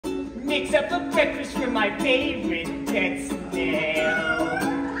Mix up a breakfast for my favorite pet snail.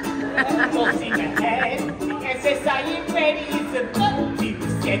 Full steam ahead, the SSI ready is about to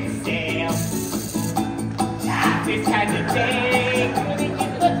set sail. This kind of day, couldn't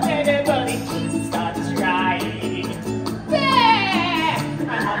get much better, but it keeps on trying. Yeah!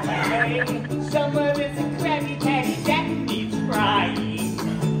 I'm on my way, somewhere there's a Krabby Patty that needs frying.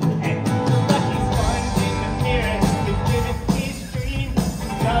 And Lucky Sponge in the mirror is living his dream.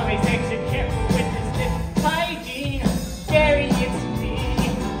 He's always extra careful with his lip hygiene. Gary, it's me,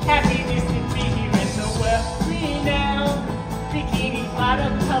 happiness to be here in the world-renowned Bikini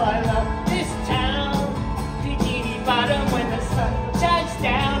Bottom. How I love this town. Bikini Bottom when the sun shines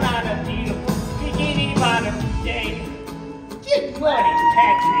down on a beautiful Bikini Bottom day. Good morning,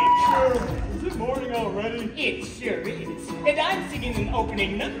 Patrick. Is it morning already? It sure is. And I'm singing an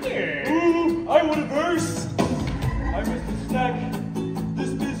opening number. Ooh, I want a verse. I missed a snack.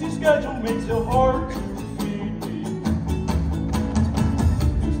 This busy schedule makes it hard to feed me.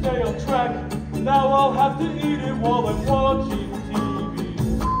 To stay on track, now I'll have to eat it while I'm watching TV.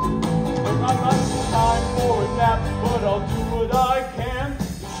 There's not much time for a nap, but I'll do what I can.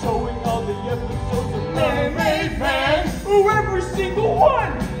 Showing all the episodes of Mermaid Man. Ooh, every single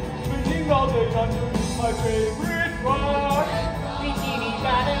one! Spending all day underneath my favorite rock. Bikini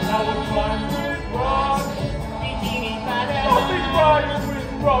Bottom. Now I'm flying with rock. Bikini Bottom. Nothing rhymes with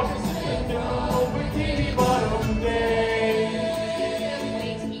rock. It's just a typical Bikini Bottom day.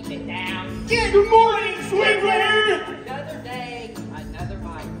 Please keep it down. Good morning, Squidward! Another day, another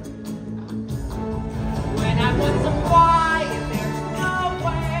bite. When I put some quiet, there's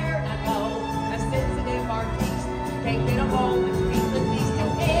nowhere to go. A sensitive artiste can't get a hold of me with these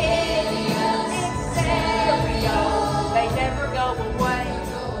two idiots in stereo. They never go away.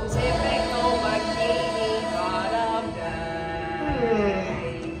 Typical Bikini Bottom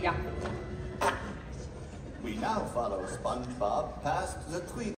day. Yeah. We now follow SpongeBob past the tweet.